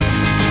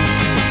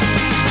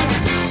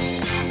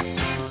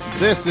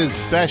This is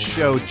Best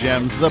Show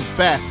Gems, the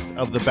best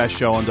of the best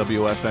show on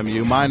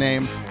WFMU. My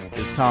name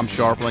is Tom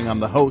Sharpling. I'm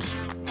the host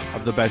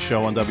of the best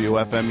show on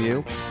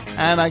WFMU.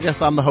 And I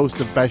guess I'm the host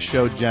of Best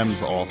Show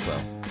Gems also.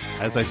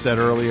 As I said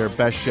earlier,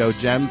 Best Show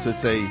Gems,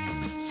 it's a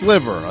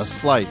sliver, a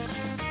slice,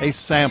 a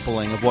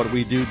sampling of what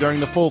we do during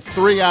the full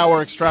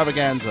 3-hour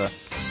extravaganza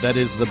that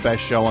is the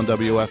best show on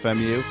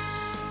WFMU.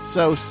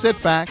 So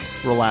sit back,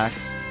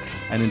 relax,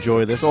 and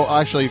enjoy this. Or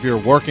actually, if you're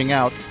working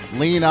out,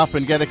 lean up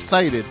and get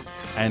excited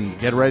and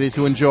get ready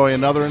to enjoy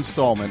another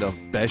installment of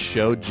Best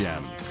Show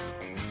Gems.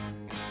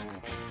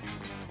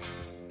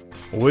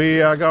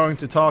 We are going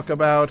to talk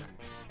about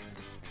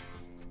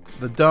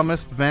the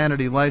dumbest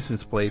vanity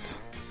license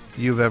plates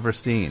you've ever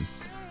seen.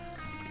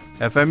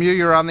 FMU,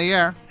 you're on the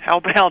air. How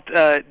about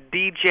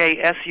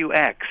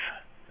DJSUX?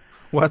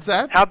 What's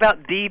that? How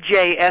about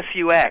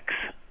DJSUX?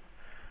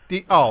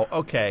 Oh,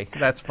 okay.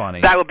 That's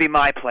funny. That would be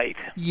my plate.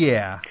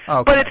 Yeah.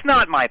 Okay. But it's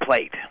not my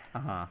plate.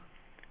 Uh-huh.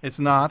 It's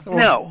not? Oh,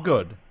 no.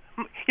 Good.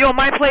 You know what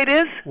my plate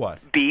is? What?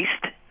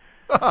 Beast.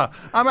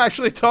 I'm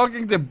actually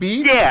talking to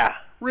Beast? Yeah.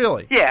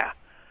 Really? Yeah.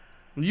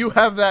 You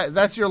have that?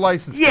 That's your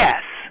license plate?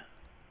 Yes.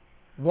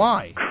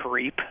 Why?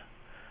 Creep.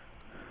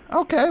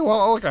 Okay,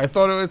 well, look, I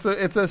thought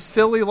it's a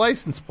silly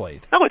license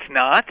plate. No, it's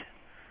not.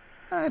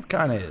 It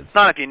kind of is.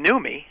 Not if you knew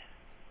me.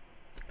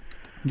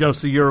 Yo,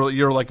 so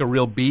you're like a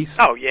real beast?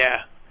 Oh,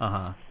 yeah.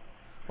 Uh-huh.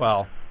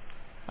 Well,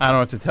 I don't know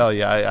what to tell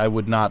you. I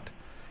would not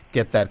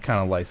get that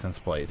kind of license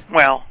plate.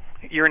 Well,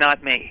 you're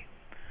not me.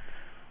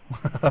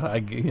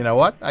 You know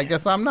what? I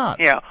guess I'm not.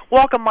 Yeah.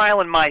 Walk a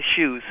mile in my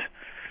shoes,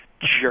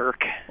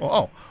 jerk.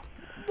 Oh.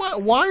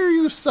 Why are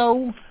you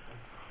so...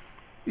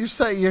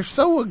 You're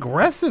so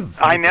aggressive.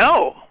 I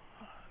know.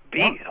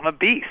 I'm a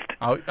beast.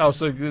 Oh,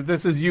 so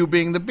this is you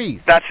being the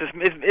beast. That's just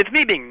it's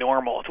me being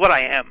normal. It's what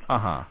I am.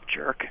 Uh-huh.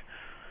 Jerk.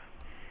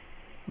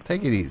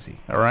 Take it easy,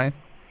 all right?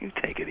 You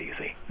take it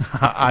easy.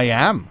 I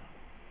am.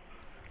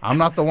 I'm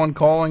not the one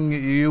calling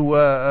you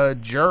a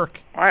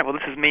jerk. All right, well,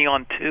 this is me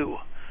on 2.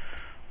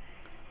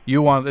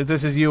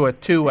 This is you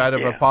at 2 out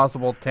of a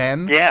possible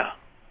 10? Yeah.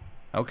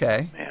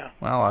 Okay. Yeah.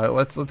 Well,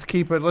 let's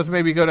keep it. Let's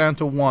maybe go down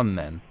to 1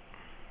 then.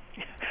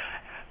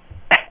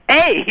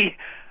 A,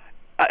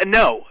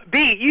 no.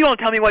 B, you don't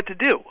tell me what to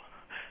do.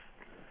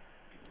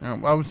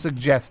 I was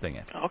suggesting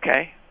it.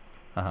 Okay.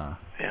 Uh-huh.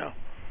 Yeah.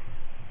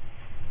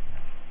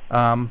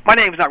 My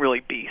name's not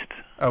really Beast.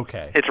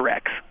 Okay. It's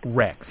Rex.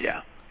 Rex.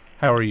 Yeah.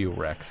 How are you,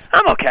 Rex?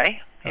 I'm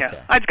okay. Yeah.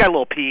 Okay. I just got a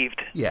little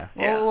peeved. Yeah.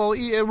 Yeah. Well,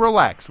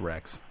 relax,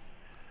 Rex.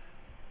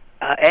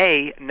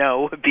 A,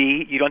 no.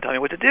 B, you don't tell me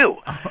what to do.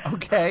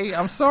 Okay.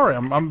 I'm sorry.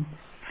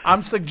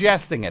 I'm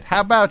suggesting it.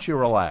 How about you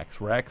relax,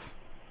 Rex?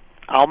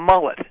 I'll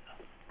mull it.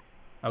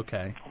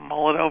 Okay. I'll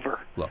mull it over.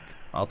 Look,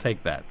 I'll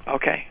take that.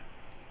 Okay.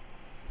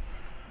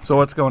 So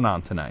what's going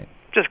on tonight?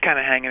 Just kind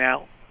of hanging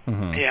out.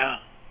 Mm-hmm. Yeah.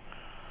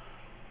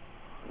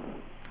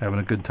 Having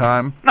a good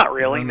time? Not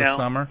really, in no. the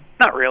summer?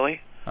 Not really.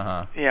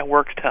 Uh-huh. Yeah,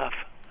 work's tough.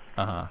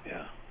 Uh-huh.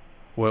 Yeah.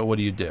 What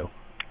do you do?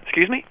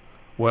 Excuse me?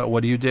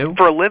 What do you do?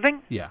 For a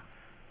living? Yeah.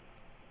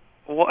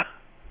 What?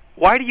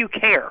 Why do you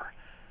care?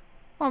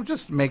 Well, I'm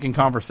just making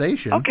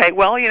conversation. Okay,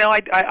 well,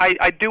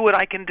 I do what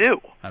I can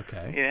do.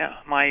 Okay. Yeah,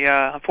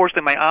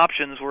 unfortunately my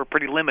options were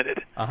pretty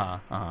limited.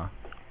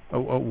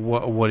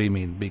 What do you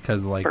mean?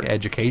 Because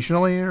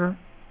educationally, or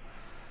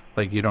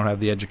you don't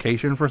have the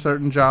education for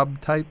certain job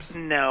types?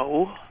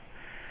 No.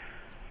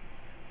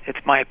 It's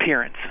my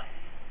appearance.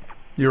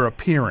 Your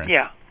appearance?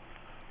 Yeah.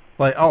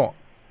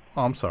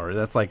 I'm sorry.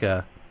 That's like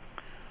a.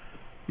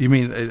 You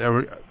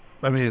mean?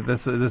 I mean,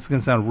 this is gonna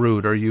sound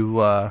rude. Are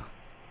you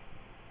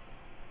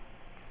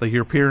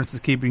your appearance is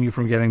keeping you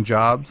from getting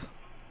jobs?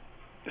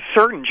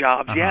 Certain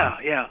jobs, Uh-huh.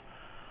 yeah.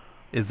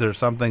 Is there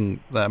something?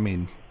 I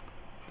mean,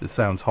 this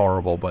sounds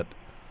horrible, but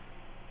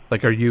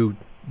are you?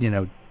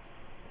 I'm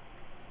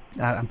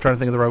trying to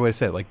think of the right way to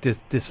say it.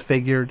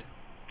 Disfigured?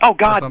 Oh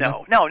God,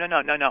 no.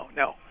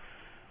 No.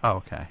 Oh,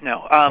 okay.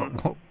 No.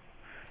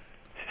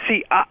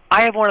 See,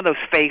 I have one of those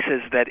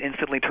faces that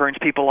instantly turns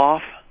people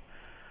off.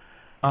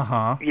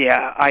 Uh-huh.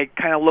 Yeah, I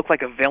kind of look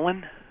like a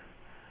villain.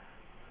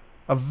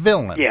 A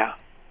villain? Yeah.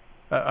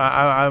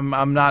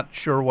 I'm not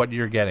sure what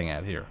you're getting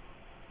at here.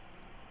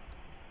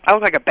 I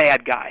look like a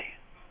bad guy.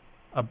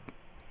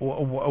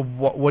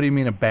 What do you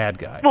mean a bad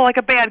guy? Well, like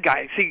a bad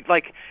guy. See,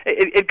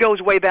 it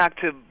goes way back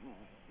to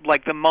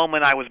the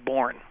moment I was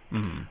born.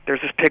 Mm-hmm.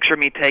 There's this picture of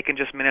me taken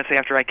just minutes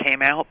after I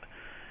came out,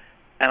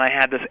 and I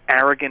had this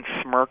arrogant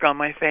smirk on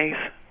my face.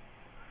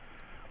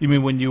 You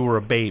mean when you were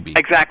a baby?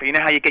 Exactly. You know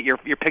how you get your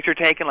picture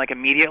taken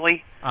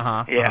immediately?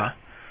 Uh-huh. Yeah. Uh-huh.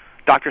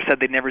 Doctor said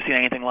they'd never seen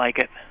anything like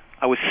it.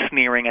 I was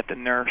sneering at the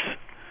nurse.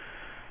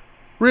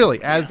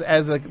 Really? As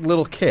a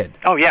little kid?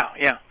 Oh, yeah.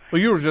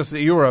 Well,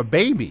 you were a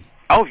baby.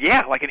 Oh,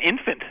 yeah, like an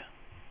infant.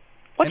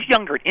 What's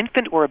younger, an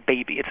infant or a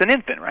baby? It's an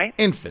infant, right?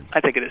 Infant. I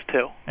think it is,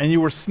 too. And you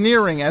were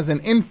sneering as an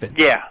infant?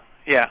 Yeah.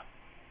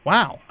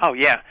 Wow. Oh,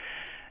 yeah.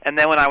 And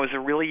then when I was a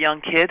really young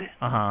kid,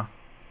 uh-huh,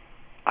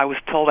 I was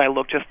told I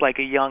looked just like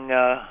a young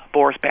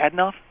Boris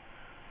Badenov.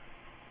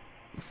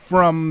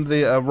 from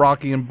the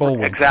Rocky and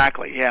Bullwinkle.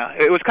 Exactly, yeah.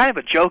 It was kind of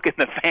a joke in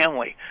the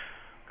family.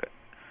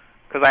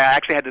 Because I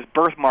actually had this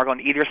birthmark on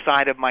either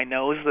side of my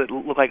nose that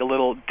looked like a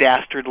little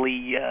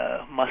dastardly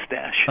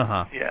mustache.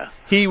 Uh-huh. Yeah.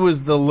 He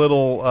was the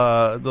little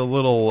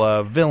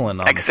villain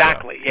on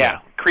exactly, the show. Yeah.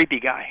 Creepy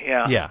guy,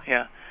 yeah. Yeah.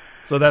 Yeah.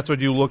 So that's what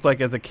you looked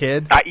like as a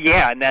kid?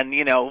 Yeah, and then,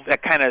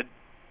 that kind of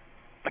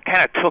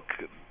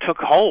took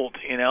hold,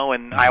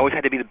 and I always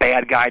had to be the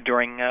bad guy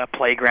during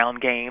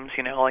playground games,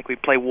 like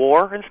we'd play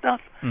war and stuff.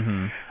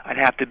 Mm-hmm. I'd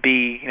have to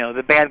be,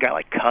 the bad guy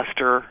like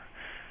Custer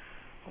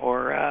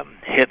or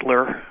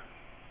Hitler.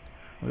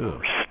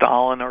 Or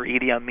Stalin or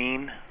Idi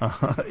Amin.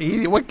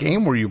 What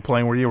game were you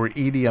playing where you were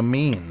Idi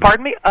Amin?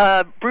 Pardon me?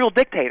 Brutal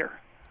Dictator.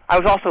 I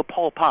was also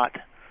Pol Pot.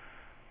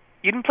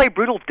 You didn't play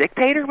Brutal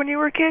Dictator when you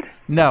were a kid?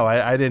 No,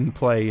 I didn't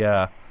play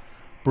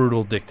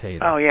Brutal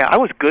Dictator. Oh, yeah. I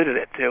was good at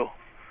it, too.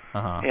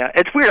 Uh-huh. Yeah,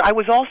 it's weird. I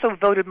was also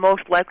voted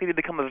most likely to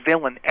become a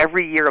villain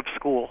every year of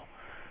school.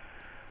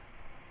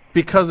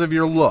 Because of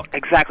your look.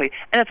 Exactly.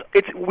 And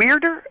it's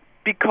weirder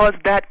because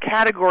that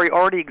category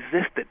already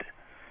existed.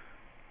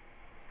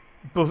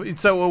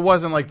 So it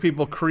wasn't like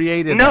people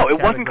created No, that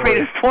it wasn't category.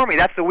 created for me.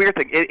 That's the weird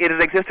thing. It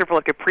has existed for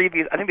the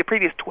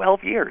previous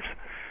 12 years.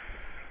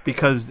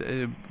 Because,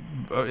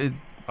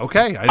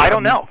 okay. I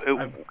don't know.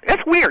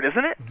 It's weird,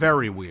 isn't it?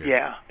 Very weird.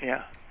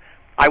 Yeah.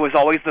 I was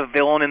always the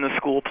villain in the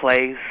school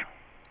plays.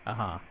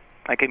 Uh-huh.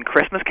 Like in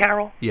Christmas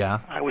Carol.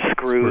 Yeah. I was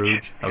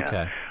Scrooge. Okay.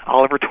 Yeah.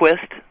 Oliver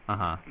Twist.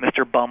 Uh-huh.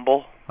 Mr.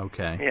 Bumble.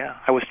 Okay. Yeah.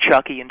 I was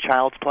Chucky in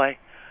Child's Play.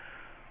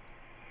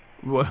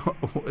 Well,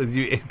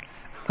 you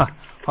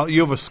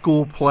have a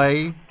school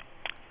play?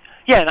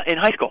 Yeah, in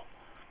high school.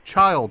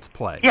 Child's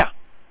Play? Yeah.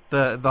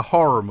 The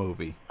horror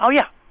movie? Oh,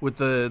 yeah. With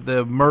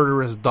the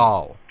murderous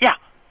doll? Yeah.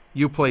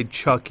 You played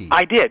Chucky?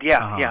 I did,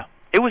 yeah, Uh-huh. yeah.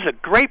 It was a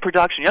great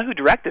production. You know who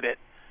directed it?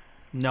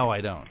 No,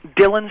 I don't.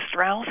 Dylan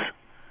Strauss.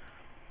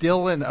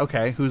 Dylan,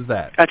 okay, who's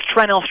that? That's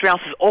Trent L.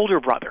 Strauss's older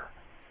brother.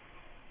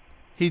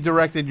 He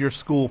directed your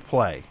school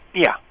play?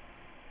 Yeah.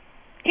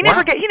 He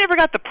Wow. never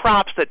got the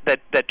props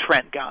that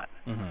Trent got.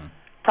 Mm-hmm.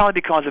 Probably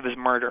because of his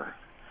murder.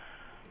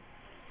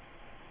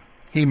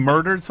 He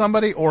murdered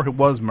somebody or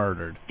was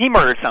murdered? He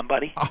murdered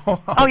somebody.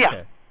 Oh, okay. Oh,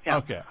 yeah. Yeah.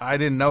 Okay, I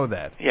didn't know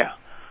that. Yeah.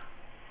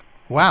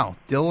 Wow,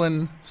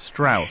 Dylan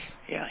Strauss.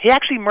 Yeah. He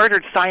actually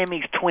murdered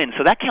Siamese twins,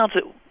 so that counts.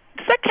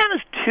 Does that count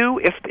as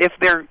two if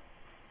they're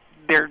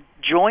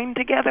joined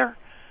together?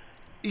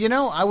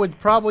 I would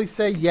probably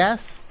say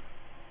yes.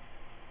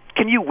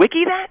 Can you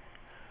wiki that?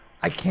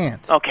 I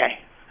can't. Okay.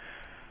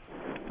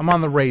 I'm on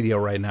the radio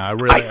right now.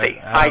 I see.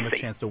 I have a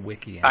chance to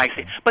wiki anything. I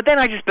see. But then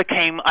I just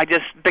became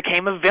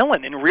a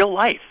villain in real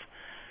life.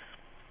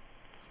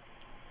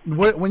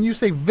 When you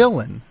say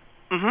villain,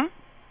 Mm-hmm.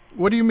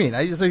 what do you mean?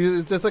 So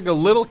it's like a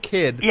little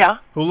kid Yeah.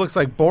 who looks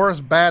like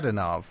Boris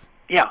Badenov.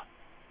 Yeah.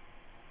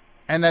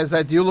 And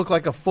do you look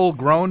like a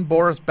full-grown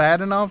Boris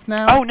Badenov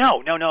now? Oh,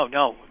 no.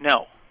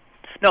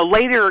 No,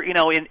 later,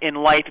 in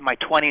life, in my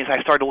 20s,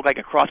 I started to look like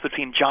a cross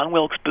between John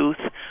Wilkes Booth,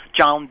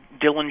 John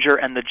Dillinger,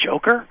 and the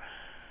Joker.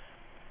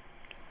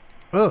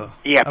 Ugh.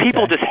 Yeah,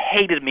 people Okay. just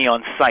hated me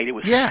on sight. It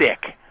was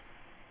sick.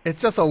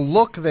 It's just a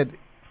look that...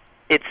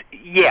 It's,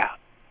 yeah.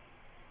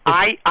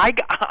 I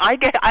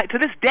get to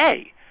this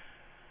day,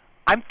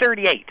 I'm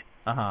 38.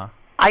 Uh-huh.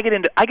 I get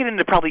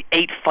into probably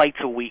 8 fights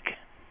a week.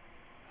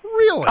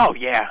 Really? Oh,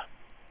 yeah.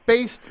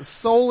 Based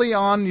solely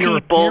on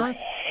your People appearance?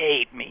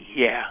 hate me,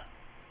 yeah.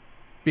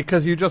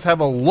 Because you just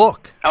have a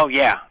look. Oh,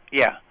 yeah.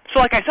 So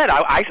like I said,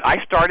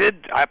 I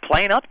started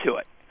playing up to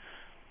it.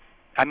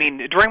 I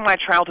mean, during my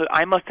childhood,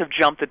 I must have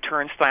jumped the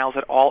turnstiles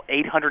at all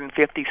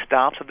 850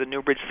 stops of the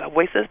Newbridge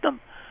subway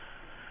system.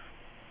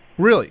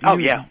 Really? Oh,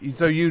 yeah.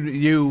 So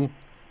you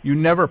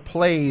never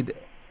played...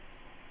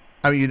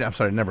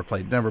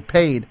 never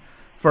paid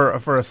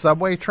for a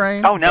subway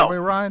train? Oh, no. Subway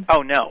ride?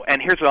 Oh, no.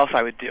 And here's what else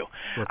I would do.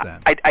 What's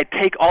that? I'd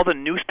take all the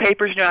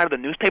newspapers out of the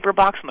newspaper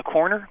box in the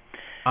corner,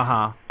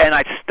 Uh-huh. and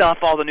I'd stuff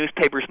all the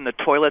newspapers in the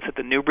toilets at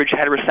the Newbridge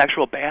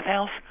heterosexual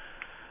bathhouse.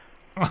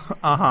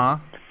 Uh-huh.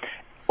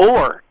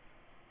 Or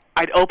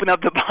I'd open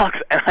up the box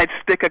and I'd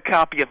stick a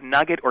copy of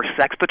Nugget or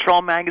Sex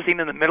Patrol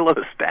magazine in the middle of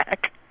the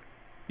stack.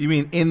 You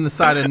mean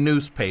inside a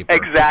newspaper?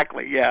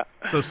 Exactly, yeah.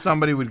 So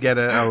somebody would get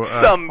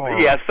some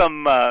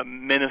horror.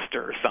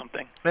 minister or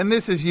something. And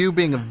this is you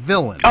being a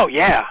villain. Oh,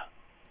 yeah.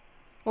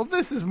 Well,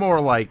 this is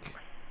more like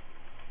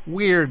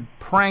weird,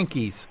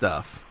 pranky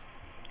stuff.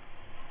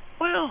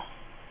 Well,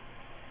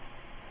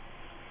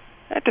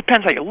 that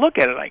depends how you look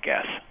at it, I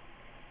guess.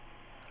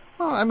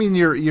 Well, I mean,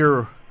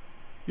 you're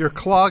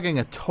clogging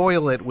a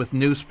toilet with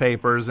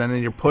newspapers, and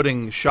then you're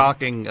putting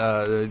shocking,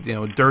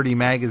 dirty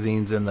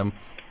magazines in them.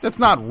 That's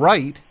not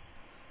right.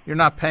 You're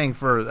not paying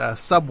for a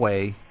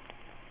subway.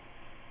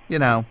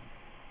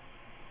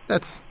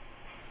 That's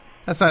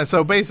not.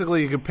 So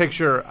basically, you can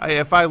picture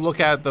if I look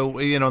at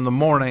in the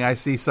morning, I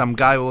see some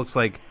guy who looks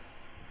like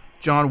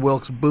John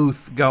Wilkes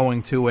Booth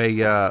going to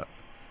a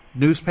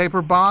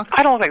newspaper box.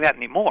 I don't look like that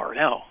anymore,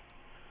 no.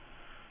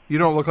 You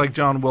don't look like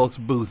John Wilkes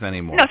Booth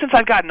anymore. No, since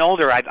I've gotten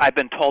older, I've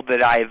been told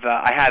that I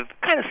have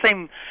kind of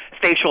same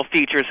facial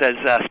features as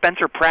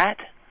Spencer Pratt.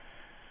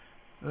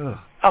 Ugh.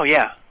 Oh,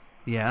 yeah.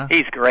 Yeah?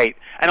 He's great.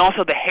 And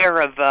also the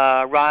hair of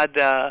Rod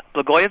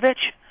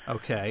Blagojevich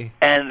Okay.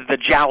 and the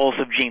jowls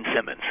of Gene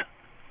Simmons.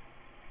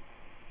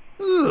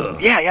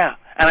 Ugh. Yeah.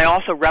 And I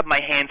also rub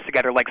my hands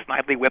together like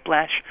Snidely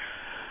Whiplash.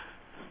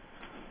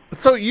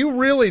 So you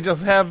really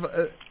just have...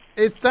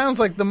 it sounds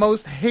like the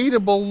most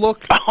hateable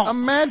look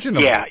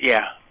imaginable.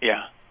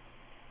 Yeah.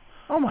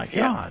 Oh, my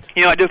God.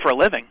 You know what I do for a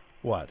living?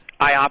 What?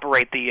 I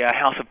operate the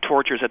House of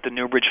Tortures at the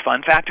Newbridge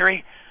Fun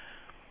Factory.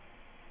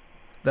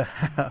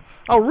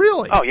 Oh,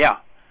 really? Oh, yeah.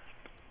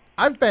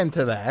 I've been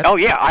to that. Oh,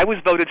 yeah. I was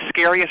voted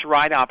scariest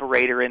ride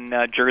operator in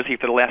Jersey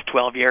for the last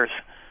 12 years.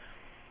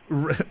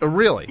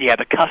 Really? Yeah,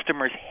 the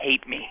customers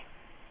hate me.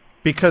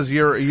 Because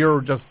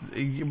you're just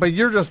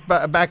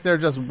back there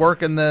just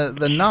working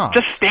the knobs.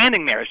 Just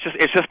standing there.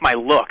 It's just my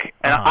look.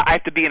 And Uh-huh. I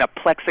have to be in a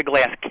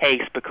plexiglass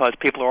case because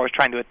people are always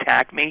trying to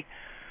attack me.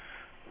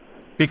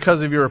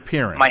 Because of your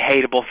appearance. My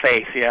hateable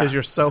face, yeah. Because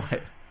you're so...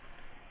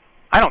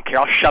 I don't care.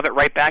 I'll shove it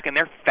right back in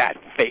their fat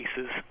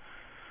faces.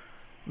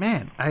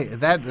 Man,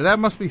 that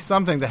must be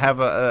something to have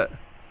a...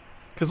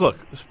 Because, look,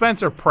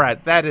 Spencer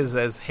Pratt, that is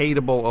as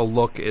hateable a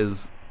look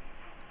as...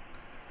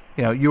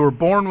 You know, you were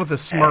born with a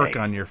smirk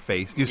on your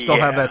face. Do you still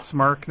have that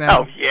smirk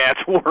now? Oh, yeah,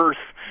 it's worse.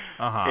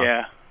 Uh-huh.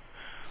 Yeah.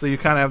 So you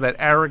kind of have that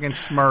arrogant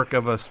smirk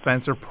of a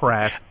Spencer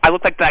Pratt. I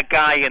look like that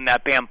guy in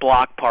that band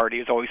Block Party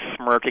who's always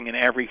smirking in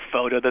every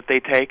photo that they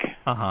take.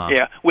 Uh-huh.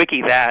 Yeah,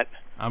 wiki that.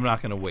 I'm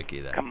not going to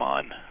wiki that. Come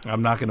on.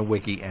 I'm not going to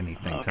wiki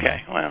anything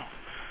tonight. Okay,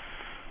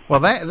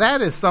 Well,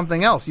 that is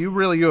something else. You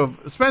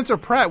have... Spencer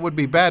Pratt would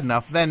be bad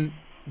enough. Then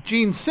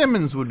Gene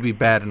Simmons would be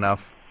bad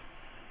enough.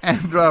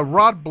 And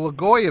Rod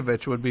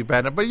Blagojevich would be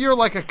bad enough. But you're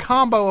like a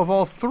combo of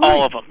all three.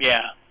 all of them,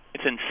 yeah.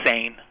 It's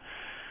insane.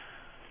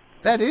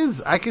 That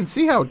is... I can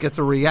see how it gets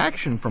a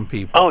reaction from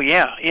people. Oh,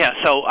 yeah.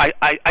 So I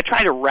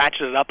try to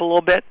ratchet it up a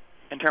little bit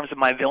in terms of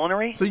my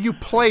villainy. So you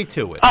play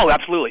to it. Oh,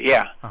 absolutely,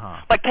 yeah.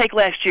 Uh-huh. Like take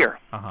last year.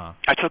 Uh-huh.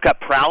 I took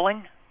up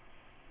prowling.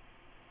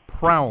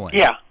 Prowling.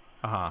 Yeah.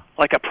 Uh-huh.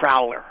 Like a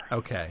prowler.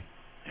 Okay.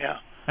 Yeah.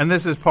 And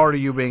this is part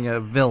of you being a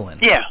villain.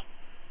 Yeah.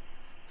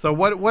 So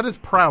what is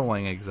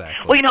prowling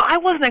exactly? Well, you know, I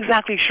wasn't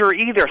exactly sure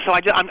either, so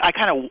I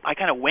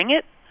kind of wing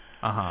it.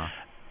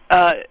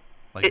 Uh-huh.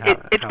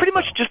 It's pretty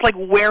much just like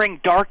wearing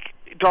dark,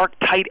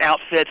 tight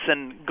outfits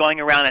and going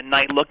around at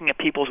night looking at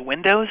people's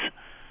windows,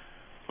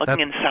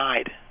 looking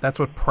inside. That's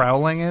what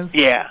prowling is?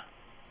 Yeah.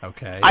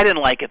 Okay. I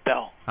didn't like it,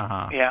 though.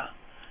 Uh-huh. Yeah.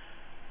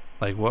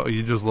 Like, what, are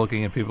you just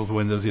looking at people's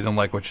windows, you don't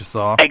like what you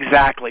saw?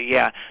 Exactly,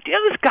 yeah. Do you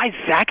know this guy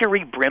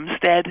Zachary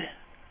Brimstead?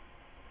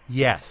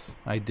 Yes,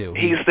 I do.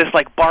 He's this,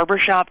 like,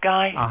 barbershop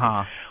guy.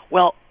 Uh-huh.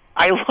 Well,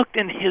 I looked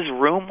in his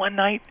room one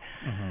night,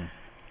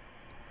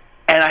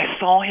 and I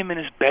saw him in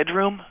his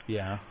bedroom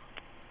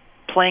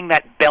playing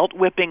that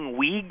belt-whipping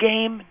Wii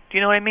game. Do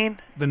you know what I mean?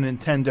 The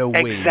Nintendo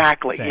Wii.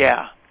 Exactly, thing.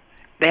 yeah.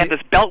 They have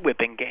this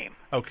belt-whipping game.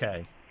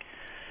 Okay.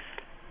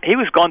 He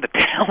was going to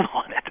town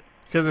on it.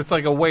 Because it's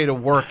like a way to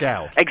work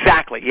out.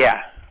 Exactly,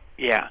 yeah.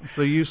 Yeah.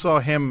 So you saw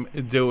him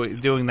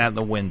doing that in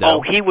the window.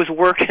 Oh, he was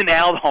working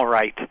out all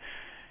right.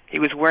 He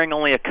was wearing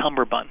only a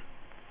cummerbund.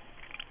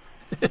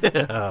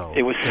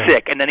 It was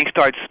sick. And then he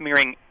started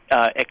smearing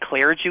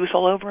eclair juice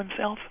all over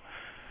himself.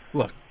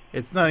 Look,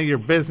 it's none of your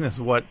business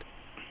what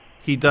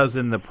he does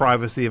in the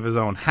privacy of his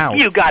own house.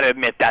 You got to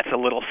admit that's a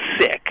little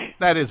sick.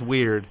 That is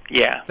weird.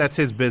 Yeah. That's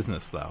his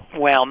business, though.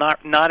 Well, not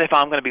if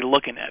I'm going to be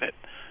looking at it.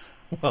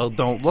 Well,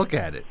 don't look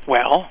at it.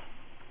 Well,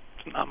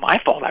 it's not my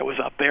fault I was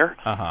up there.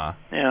 Uh-huh.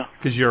 Yeah.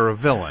 Because you're a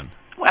villain.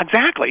 Well,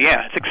 exactly,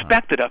 yeah. It's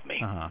expected of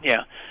me.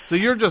 Yeah. So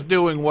you're just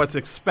doing what's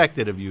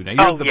expected of you now.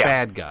 You're the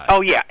bad guy.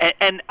 Oh, yeah.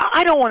 And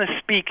I don't want to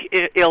speak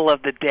ill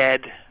of the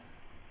dead.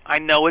 I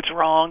know it's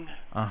wrong.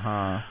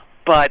 Uh-huh.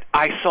 But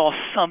I saw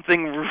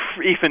something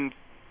even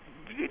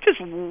just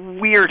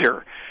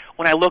weirder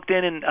when I looked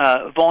in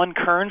Vaughn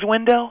Kern's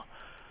window.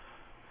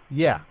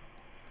 Yeah.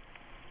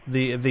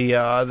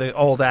 The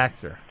old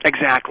actor.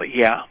 Exactly,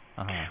 yeah.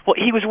 Uh-huh. Well,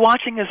 he was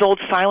watching his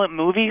old silent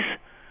movies.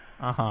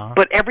 Uh-huh.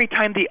 But every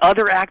time the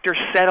other actor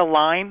said a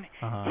line,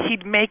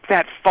 he'd make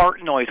that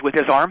fart noise with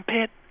his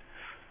armpit.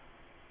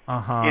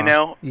 Uh-huh. You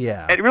know?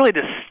 Yeah. It really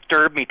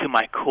disturbed me to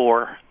my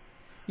core.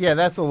 Yeah,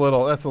 that's a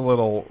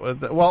little,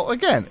 well,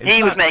 again.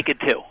 He was naked,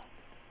 too.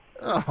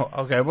 Oh,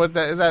 okay, but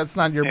that's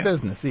not your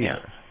business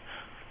either.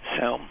 Yeah.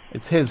 So.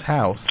 It's his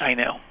house. I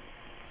know.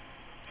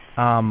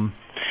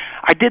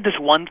 I did this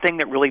one thing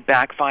that really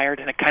backfired,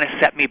 and it kind of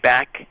set me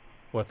back.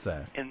 What's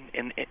that?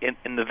 In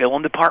the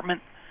villain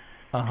department.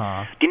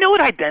 Uh-huh. Do you know what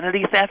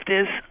identity theft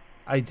is?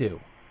 I do.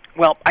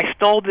 Well, I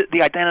stole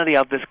the identity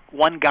of this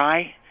one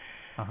guy.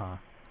 Uh-huh.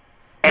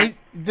 And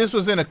this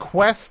was in a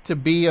quest to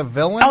be a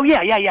villain? Oh,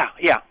 yeah.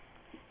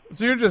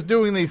 So you're just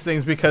doing these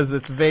things because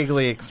it's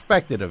vaguely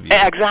expected of you?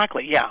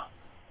 Exactly, yeah.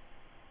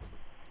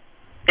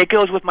 It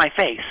goes with my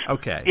face.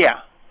 Okay.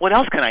 Yeah. What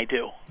else can I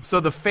do?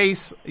 So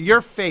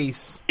your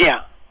face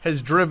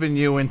has driven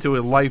you into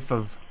a life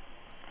of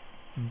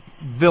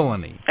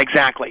villainy.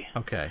 Exactly.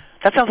 Okay.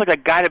 That sounds like a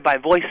Guided by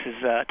Voices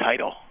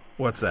title.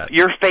 What's that?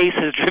 Your face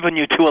has driven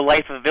you to a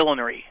life of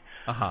villainy.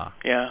 Uh-huh.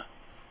 Yeah.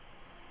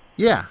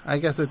 Yeah, I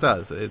guess it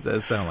does. It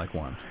does sound like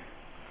one.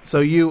 So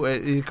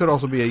it could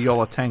also be a Yo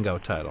La Tengo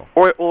title.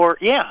 Or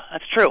yeah,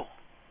 that's true.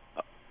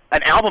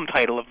 An album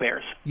title of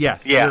theirs.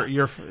 Yes. Yeah.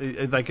 Your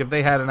like if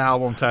they had an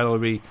album title,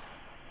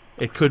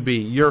 it could be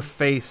Your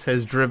Face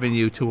Has Driven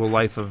You to a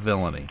Life of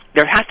Villainy.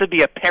 There has to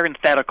be a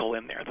parenthetical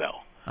in there,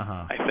 though.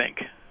 Uh-huh. I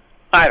think.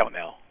 I don't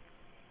know.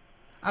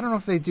 I don't know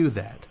if they do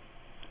that.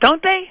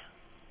 Don't they?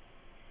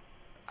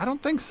 I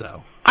don't think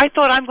so. I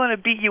thought I'm going to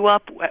beat you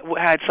up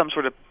had some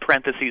sort of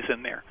parentheses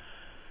in there.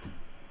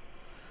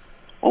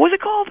 What was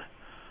it called?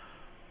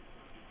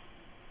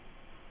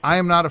 I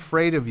am not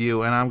afraid of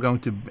you, and I'm going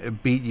to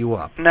beat you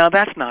up. No,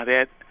 that's not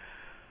it.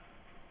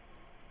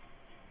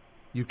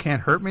 You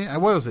can't hurt me?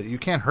 What was it? You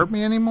can't hurt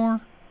me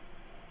anymore?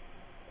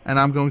 And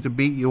I'm going to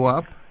beat you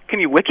up? Can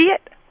you wiki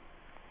it?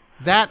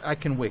 That I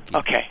can wiki.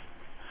 Okay.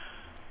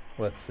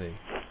 Let's see.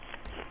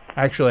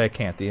 Actually, I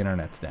can't. The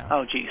internet's down.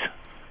 Oh, jeez.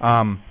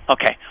 Uh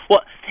Okay.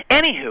 Well,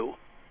 anywho,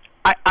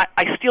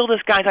 I steal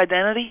this guy's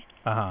identity.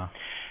 huh.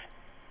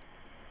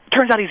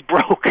 Turns out he's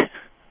broke.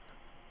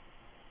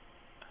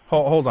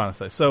 Hold on a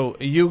second. So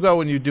you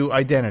go and you do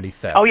identity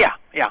theft. Oh, yeah,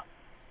 yeah.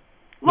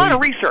 A lot of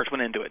research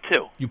went into it,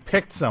 too. You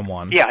picked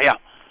someone. Yeah, yeah.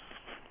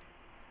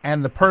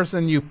 And the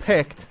person you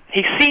picked.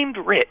 He seemed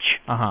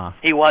rich. Uh huh.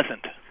 He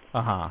wasn't.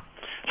 Uh huh.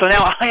 So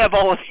now I have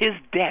all of his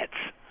debts.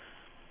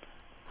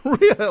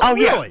 Really? Oh,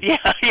 Really?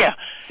 yeah.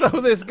 So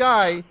this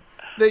guy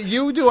that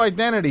you do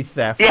identity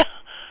theft. Yeah.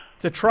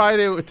 To try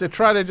to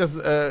just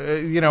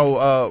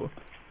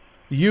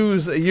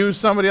use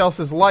somebody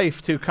else's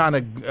life to kind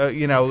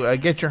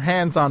of get your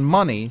hands on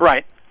money.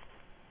 Right.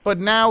 But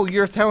now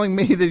you're telling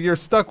me that you're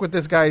stuck with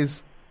this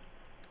guy's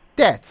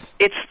debts.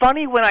 It's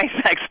funny when I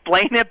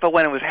explain it, but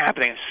when it was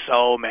happening, I'm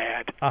so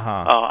mad.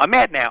 Uh-huh. I'm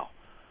mad now.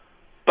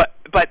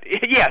 But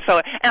yeah, so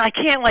and I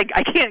can't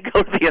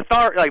go to the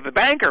authority, like the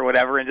bank or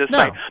whatever, and just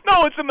say,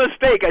 no, it's a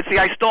mistake.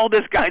 I stole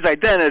this guy's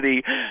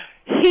identity.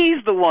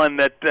 He's the one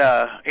that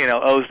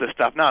owes this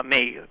stuff, not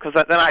me, because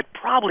then I'd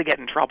probably get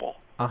in trouble.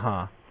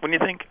 Uh-huh.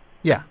 Wouldn't you think?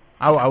 Yeah,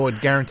 I would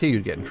guarantee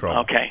you'd get in trouble.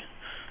 Okay.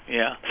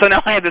 Yeah. So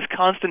now I have this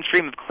constant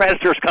stream of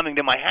creditors coming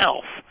to my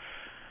house.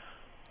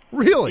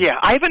 Really? Yeah.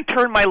 I haven't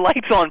turned my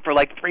lights on for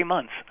like 3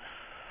 months.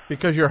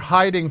 Because you're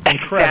hiding from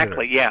creditors.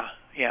 Exactly. Yeah.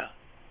 Yeah.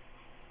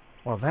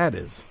 Well,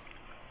 that's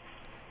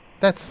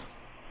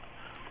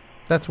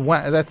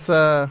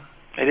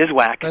It is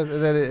whack.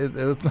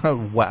 it's not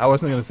I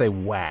wasn't going to say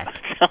whack.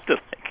 Sounded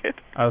like it.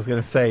 I was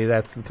going to say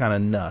that's kind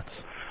of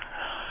nuts.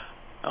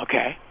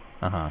 Okay.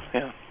 Uh-huh.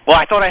 Yeah. Well,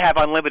 I thought I have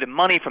unlimited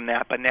money from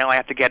that, but now I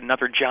have to get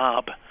another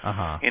job.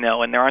 Uh-huh. And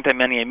there aren't that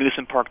many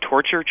amusement park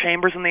torture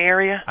chambers in the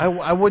area.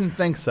 I wouldn't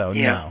think so.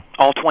 Yeah. No.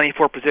 All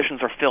 24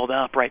 positions are filled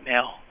up right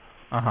now.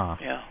 Uh-huh.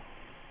 Yeah.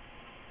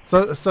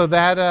 So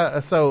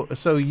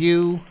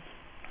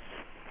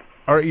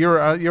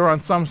you're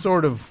on some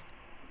sort of,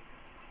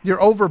 you're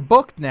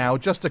overbooked now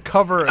just to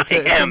cover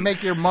to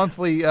make your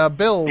monthly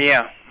bills.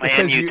 Yeah, my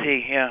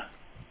NUT.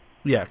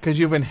 Yeah, because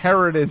you've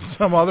inherited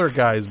some other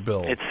guy's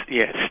bills.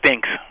 It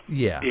stinks.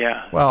 Yeah.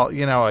 Yeah. Well,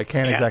 I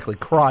can't exactly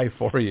cry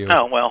for you.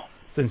 Oh well.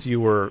 Since you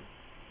were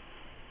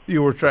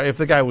if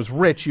the guy was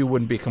rich, you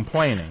wouldn't be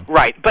complaining.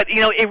 Right, but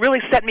it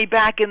really set me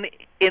back in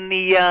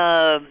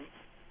the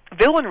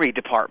villainy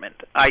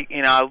department. I'd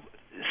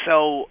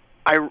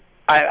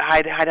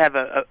have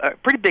a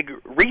pretty big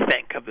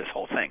rethink of this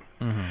whole thing.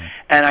 Mm-hmm.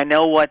 And I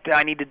know what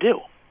I need to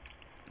do.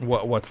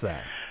 What's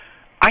that?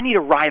 I need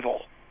a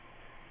rival.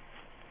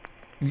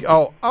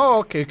 Oh,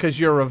 okay, because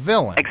you're a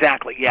villain.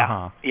 Exactly, yeah.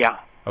 Uh-huh. Yeah.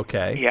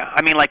 Okay. Yeah,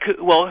 I mean,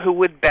 who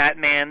would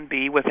Batman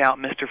be without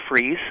Mr.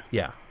 Freeze?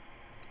 Yeah.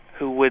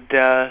 Who would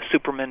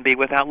Superman be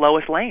without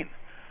Lois Lane?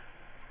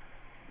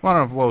 Well, I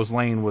don't know if Lois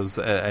Lane was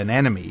an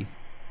enemy.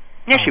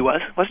 Yeah, she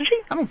was, wasn't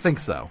she? I don't think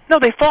so. No,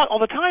 they fought all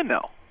the time,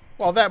 though.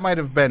 Well, that might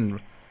have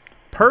been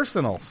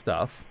personal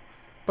stuff,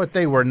 but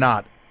they were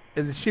not.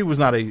 She was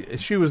not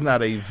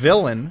a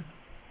villain.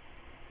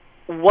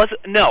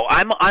 No,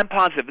 I'm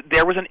positive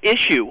there was an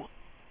issue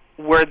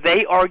where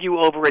they argue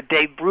over a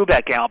Dave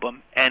Brubeck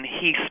album, and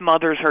he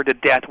smothers her to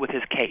death with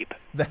his cape.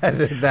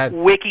 That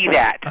wiki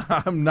that.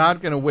 I'm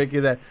not going to wiki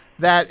that.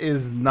 That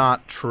is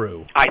not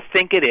true. I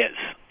think it is.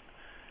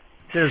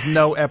 There's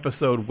no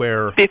episode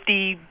where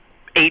 58%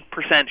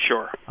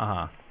 sure.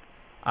 Uh-huh.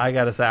 I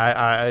got to say,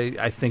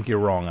 I think you're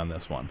wrong on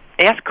this one.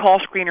 Ask call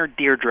screener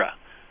Deirdre.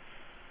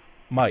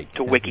 Mike.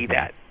 To wiki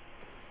that.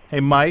 Hey,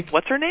 Mike.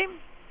 What's her name?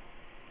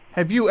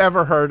 Have you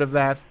ever heard of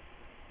that?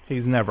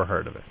 He's never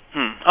heard of it.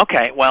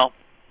 Okay, well,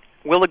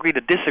 we'll agree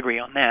to disagree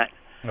on that.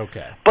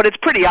 Okay. But it's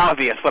pretty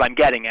obvious what I'm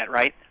getting at,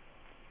 right?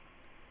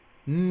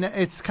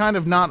 It's kind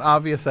of not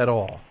obvious at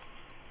all.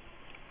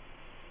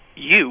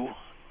 You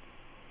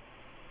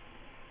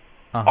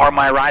are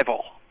my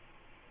rival.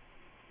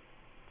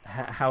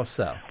 How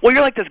so? Well,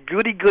 you're like this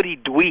goody-goody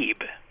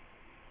dweeb.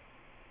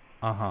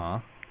 Uh-huh.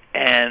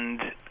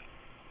 And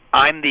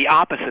I'm the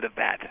opposite of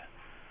that.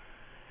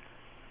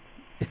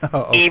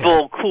 Okay.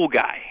 Evil, cool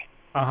guy.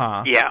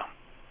 Uh-huh. Yeah.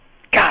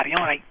 God,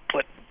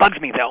 what bugs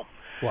me, though.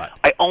 What?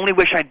 I only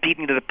wish I'd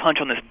beaten you to the punch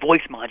on this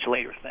voice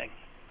modulator thing.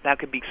 That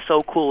could be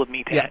so cool of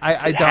me to,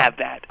 I don't have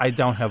that. I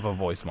don't have a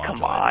voice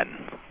modulator.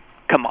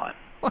 Come on.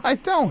 Well, I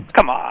don't.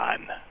 Come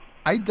on.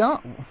 I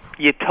don't.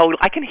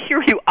 I can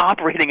hear you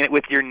operating it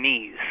with your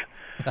knees.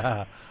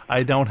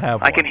 I don't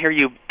have one. I can hear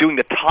you doing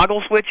the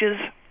toggle switches.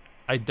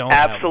 I don't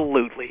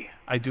Absolutely.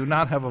 I do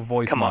not have a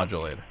voice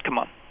modulator. Come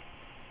on.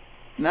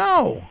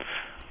 No.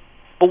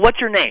 Well, what's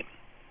your name?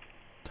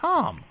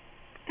 Tom.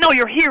 No,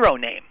 your hero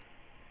name.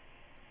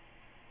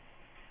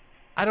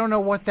 I don't know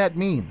what that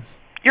means.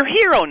 Your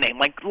hero name,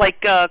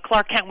 like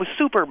Clark Kent was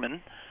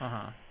Superman.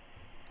 Uh-huh.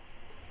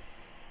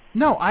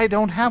 No, I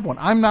don't have one.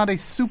 I'm not a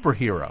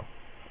superhero.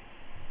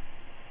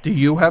 Do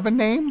you have a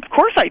name? Of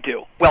course I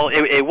do. Well,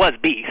 it was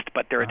Beast,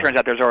 but it turns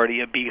out there's already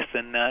a Beast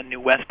in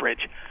New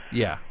Westbridge.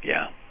 Yeah.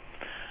 Yeah.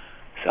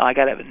 So I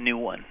got to have a new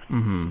one.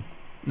 Mm-hmm.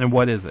 And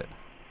what is it?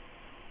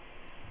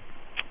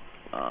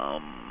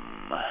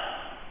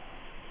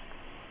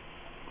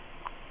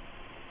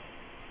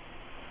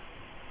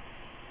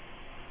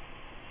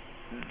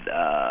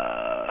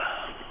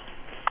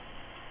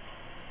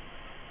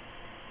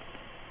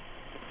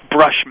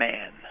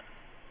 Brushman.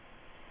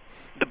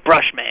 The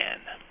Brushman.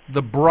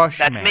 The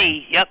Brushman. That's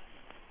me. Yep.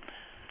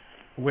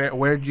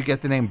 Where did you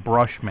get the name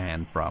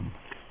Brushman from?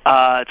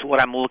 It's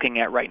what I'm looking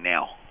at right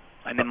now.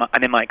 I'm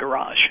in my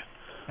garage.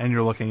 And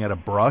you're looking at a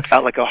brush?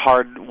 Like a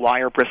hard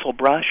wire bristle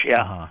brush.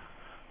 Yeah. Uh-huh.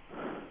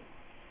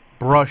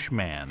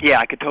 Brushman. Yeah,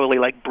 I could totally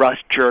brush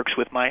jerks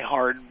with my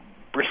hard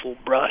bristle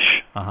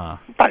brush. Uh-huh.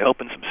 Probably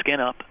open some skin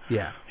up.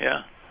 Yeah.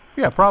 Yeah.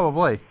 Yeah,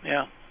 probably.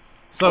 Yeah.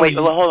 So wait,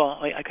 hold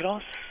on. Wait, I could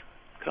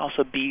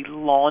also be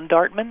Lawn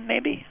Dartman,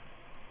 maybe.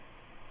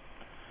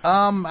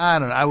 I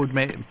don't know. I would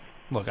make.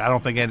 Look, I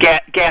don't think any.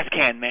 Gas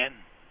Can Man.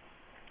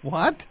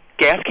 What?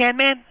 Gas Can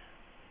Man.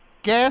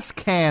 Gas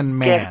Can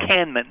Man. Gas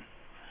Can Man.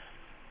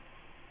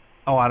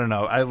 Oh, I don't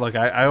know.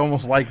 I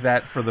almost like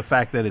that for the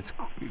fact that it's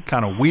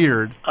kind of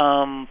weird.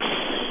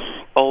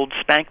 Old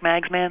Spank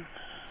Mags Man.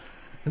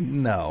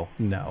 No.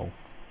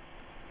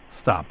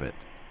 Stop it.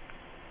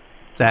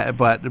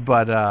 But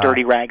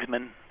Dirty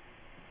Ragsman.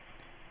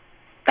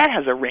 That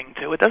has a ring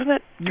to it, doesn't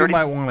it? You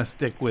might want to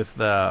stick with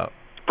Brushman.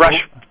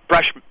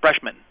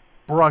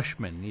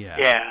 Brushman, yeah.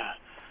 Yeah.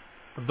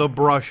 The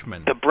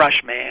Brushman. The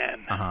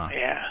Brushman. Uh-huh.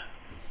 Yeah.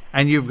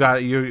 And you've got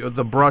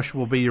the brush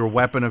will be your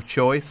weapon of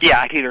choice?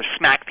 Yeah, I can either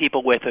smack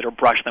people with it or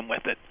brush them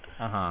with it.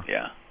 Uh-huh.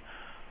 Yeah.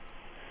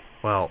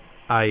 Well,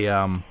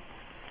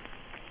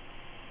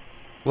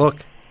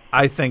 look,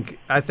 I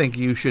think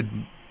you should,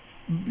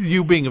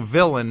 you being a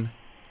villain,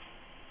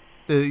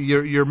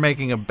 you're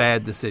making a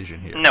bad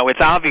decision here. No,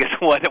 it's obvious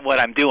what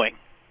I'm doing.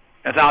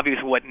 It's obvious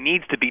what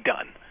needs to be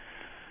done.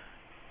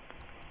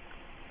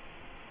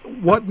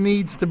 What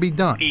needs to be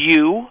done?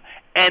 You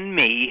and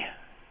me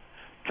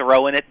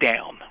throwing it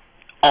down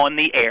on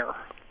the air.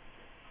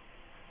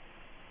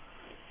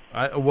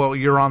 Well,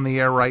 you're on the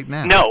air right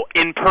now. No,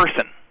 in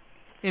person.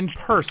 In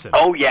person?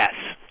 Oh, yes.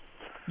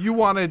 You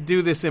want to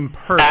do this in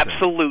person?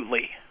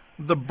 Absolutely.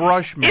 The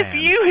Brushman.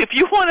 If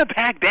you want to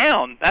back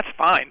down, that's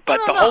fine. But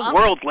the whole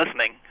world's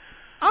listening.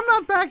 I'm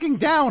not backing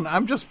down. I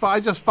just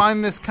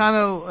find this kind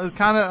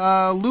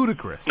of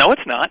ludicrous. No,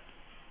 it's not.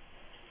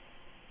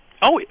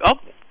 Oh,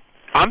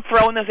 I'm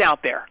throwing this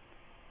out there.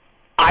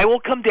 I will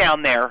come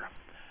down there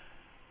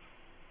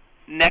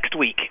next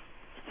week.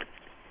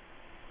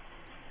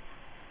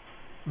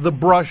 The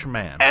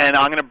Brushman. And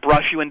I'm going to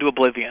brush you into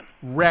oblivion.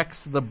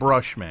 Rex the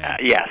Brushman.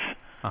 Yes.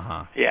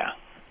 Uh-huh. Yeah.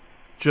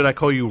 Should I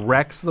call you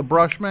Rex the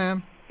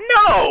Brushman?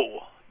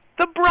 No!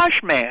 The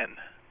Brushman.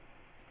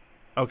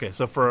 Okay,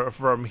 so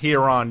from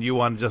here on, you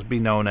want to just be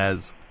known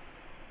as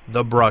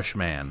the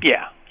Brushman.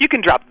 Yeah. You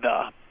can drop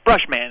the.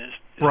 Brushman is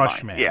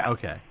Brushman. fine. Yeah.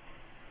 Okay.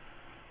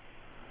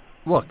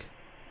 Look.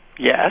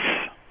 Yes.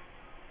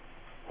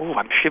 Ooh,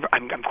 I'm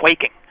shivering. I'm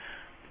quaking.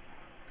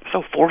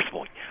 So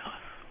forceful.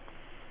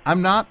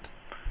 I'm not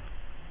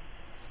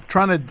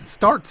trying to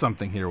start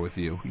something here with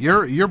you.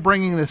 You're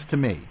bringing this to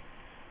me.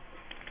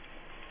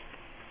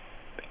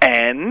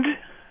 And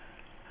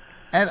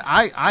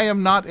I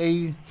am not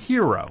a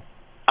hero.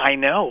 I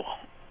know.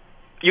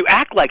 You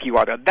act like you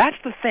are, though. That's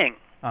the thing.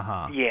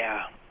 Uh-huh.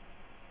 Yeah.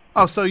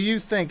 Oh, so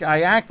you think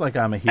I act like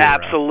I'm a hero?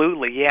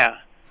 Absolutely, yeah.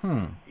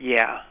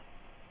 Yeah.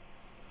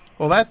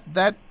 Well,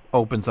 that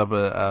opens up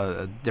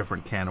a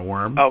different can of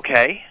worms.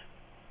 Okay.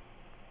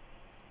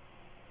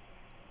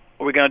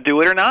 Are we going to do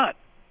it or not?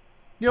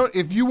 You know,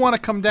 if you want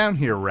to come down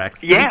here,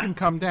 Rex, yeah. you can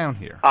come down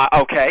here.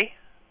 Okay.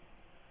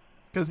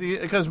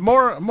 Because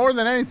more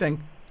than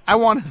anything, I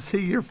want to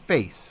see your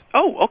face.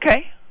 Oh,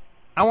 okay.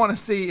 I want to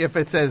see if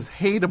it's as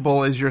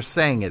hateable as you're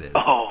saying it is.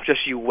 Oh,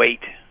 just you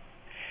wait.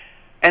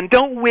 And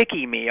don't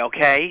wiki me,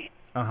 okay?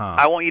 Uh-huh.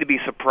 I want you to be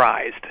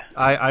surprised.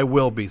 I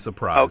will be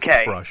surprised,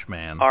 okay.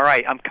 Brushman. All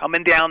right, I'm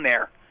coming down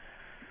there.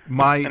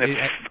 I'm going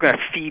to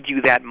feed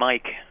you that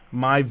mic.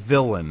 My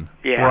villain,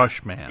 yeah,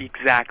 Brushman.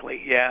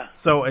 Exactly, yeah.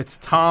 So it's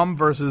Tom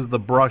versus the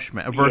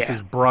Brushman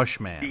versus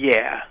Brushman.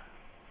 Yeah.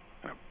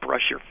 I'm going to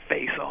brush your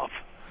face off.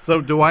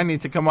 So do I need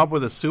to come up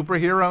with a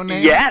superhero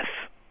name? Yes.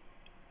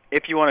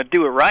 if you want to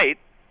do it right.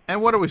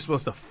 And what are we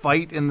supposed to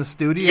fight in the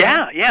studio?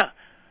 Yeah.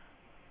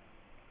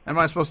 Am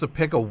I supposed to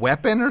pick a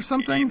weapon or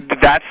something?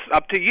 That's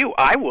up to you.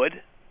 I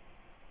would.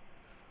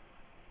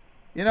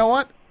 You know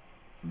what?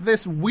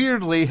 This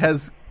weirdly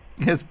has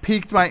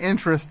piqued my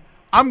interest.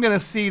 I'm going to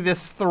see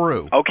this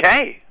through.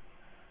 Okay.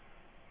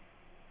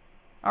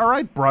 All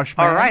right, Brush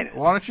Man. All right.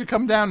 Why don't you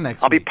come down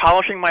next I'll week? be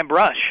polishing my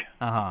brush.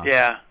 Uh-huh.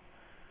 Yeah.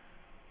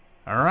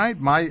 All right,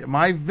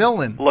 my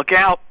villain. Look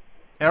out.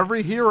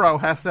 Every hero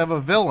has to have a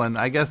villain.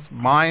 I guess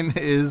mine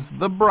is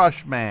the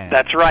Brush Man.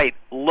 That's right.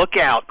 Look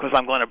out, because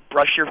I'm going to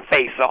brush your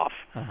face off.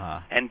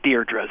 Uh-huh. And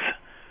Deirdre's.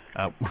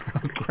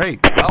 Great.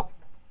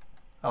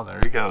 Well, there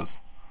he goes.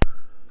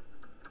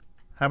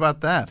 How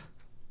about that?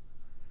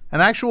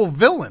 An actual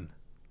villain.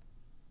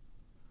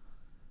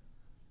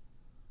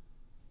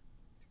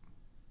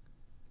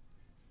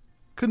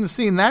 Couldn't have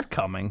seen that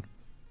coming.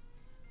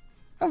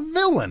 A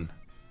villain.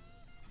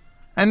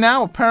 And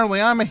now apparently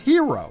I'm a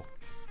hero.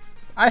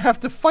 I have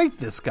to fight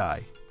this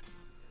guy.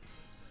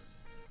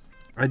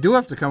 I do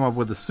have to come up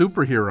with a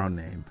superhero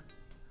name.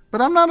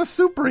 But I'm not a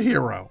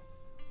superhero.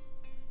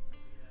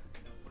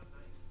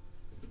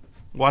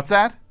 What's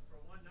that?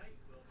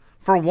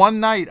 For one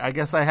night, I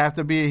guess I have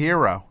to be a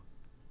hero.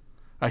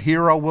 A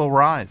hero will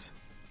rise.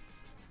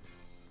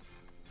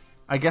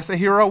 I guess a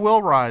hero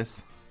will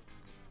rise.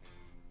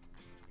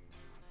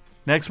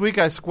 Next week,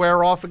 I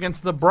square off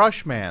against the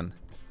Brush Man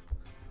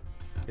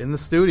in the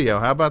studio.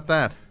 How about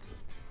that?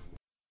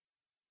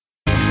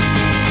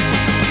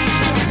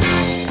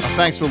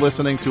 Thanks for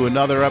listening to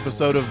another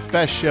episode of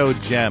Best Show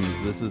Gems.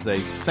 This is a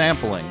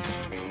sampling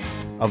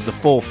of the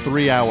full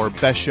 3-hour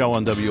Best Show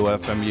on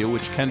WFMU,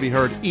 which can be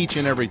heard each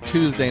and every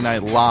Tuesday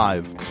night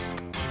live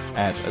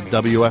at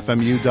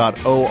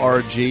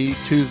WFMU.org.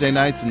 Tuesday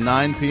nights,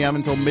 9 p.m.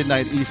 until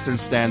midnight Eastern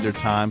Standard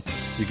Time.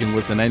 You can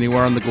listen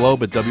anywhere on the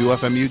globe at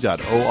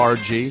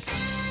WFMU.org.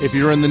 If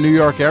you're in the New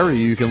York area,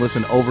 you can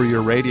listen over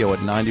your radio at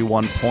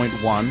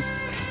 91.1.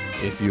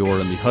 If you're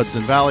in the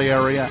Hudson Valley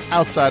area,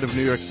 outside of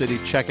New York City,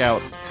 check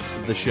out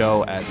the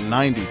show at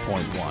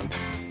 90.1.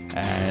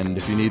 And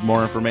if you need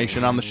more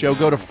information on the show,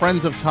 go to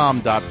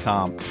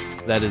friendsoftom.com.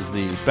 That is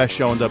the Best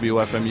Show on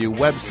WFMU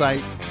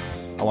website.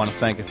 I want to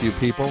thank a few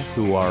people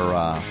who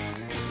are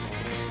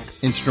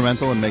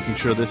instrumental in making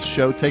sure this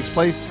show takes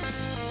place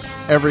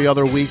every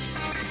other week.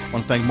 I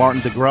want to thank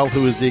Martin DeGrell,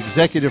 who is the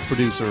executive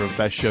producer of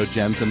Best Show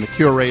Gems and the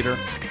curator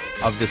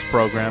of this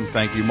program.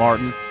 Thank you,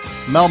 Martin.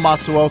 Mel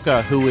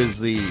Matsuoka, who is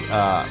the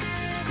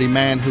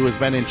man who has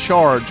been in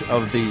charge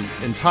of the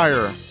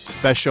entire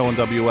Best Show on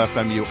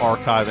WFMU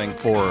archiving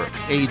for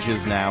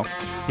ages now.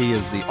 He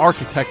is the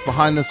architect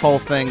behind this whole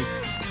thing.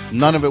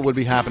 None of it would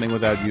be happening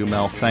without you,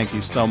 Mel. Thank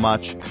you so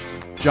much.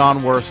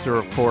 John Worster,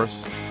 of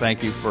course,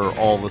 thank you for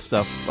all the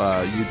stuff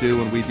you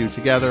do and we do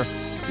together.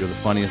 You're the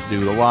funniest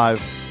dude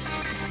alive.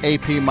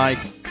 AP Mike,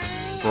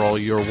 for all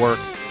your work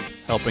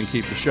helping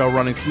keep the show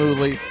running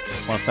smoothly.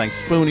 I want to thank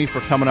Spoonie for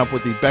coming up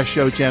with the Best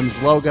Show Gems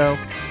logo.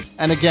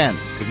 And again,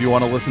 if you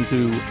want to listen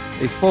to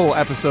a full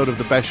episode of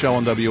the Best Show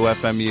on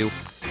WFMU,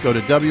 go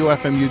to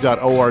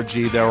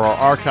WFMU.org. There are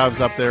archives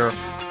up there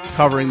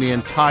covering the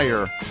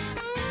entire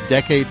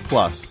decade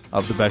plus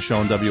of the Best Show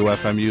on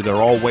WFMU. They're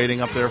all waiting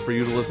up there for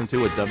you to listen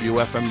to at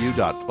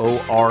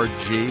WFMU.org.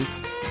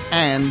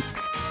 And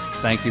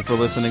thank you for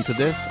listening to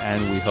this,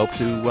 and we hope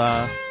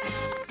to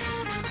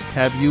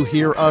have you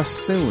hear us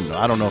soon.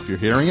 I don't know if you're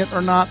hearing it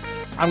or not.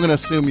 I'm going to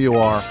assume you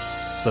are.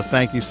 So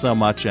thank you so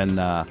much, and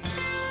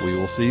we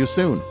will see you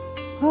soon.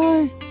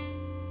 Bye.